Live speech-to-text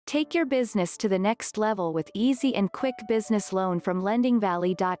Take your business to the next level with easy and quick business loan from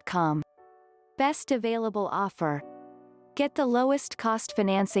lendingvalley.com. Best available offer. Get the lowest cost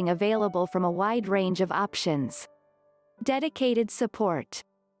financing available from a wide range of options. Dedicated support.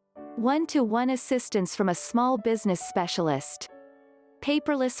 One-to-one assistance from a small business specialist.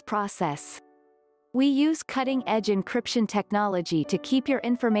 Paperless process. We use cutting-edge encryption technology to keep your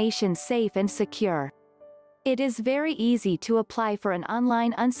information safe and secure. It is very easy to apply for an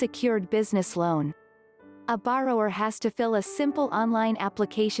online unsecured business loan. A borrower has to fill a simple online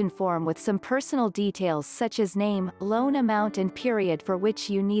application form with some personal details such as name, loan amount and period for which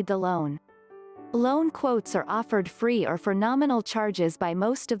you need the loan. Loan quotes are offered free or for nominal charges by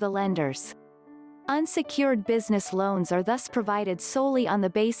most of the lenders. Unsecured business loans are thus provided solely on the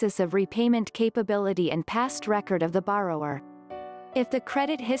basis of repayment capability and past record of the borrower. If the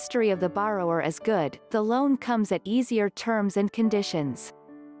credit history of the borrower is good, the loan comes at easier terms and conditions.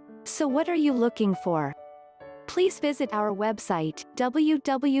 So what are you looking for? Please visit our website,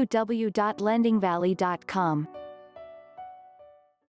 www.lendingvalley.com.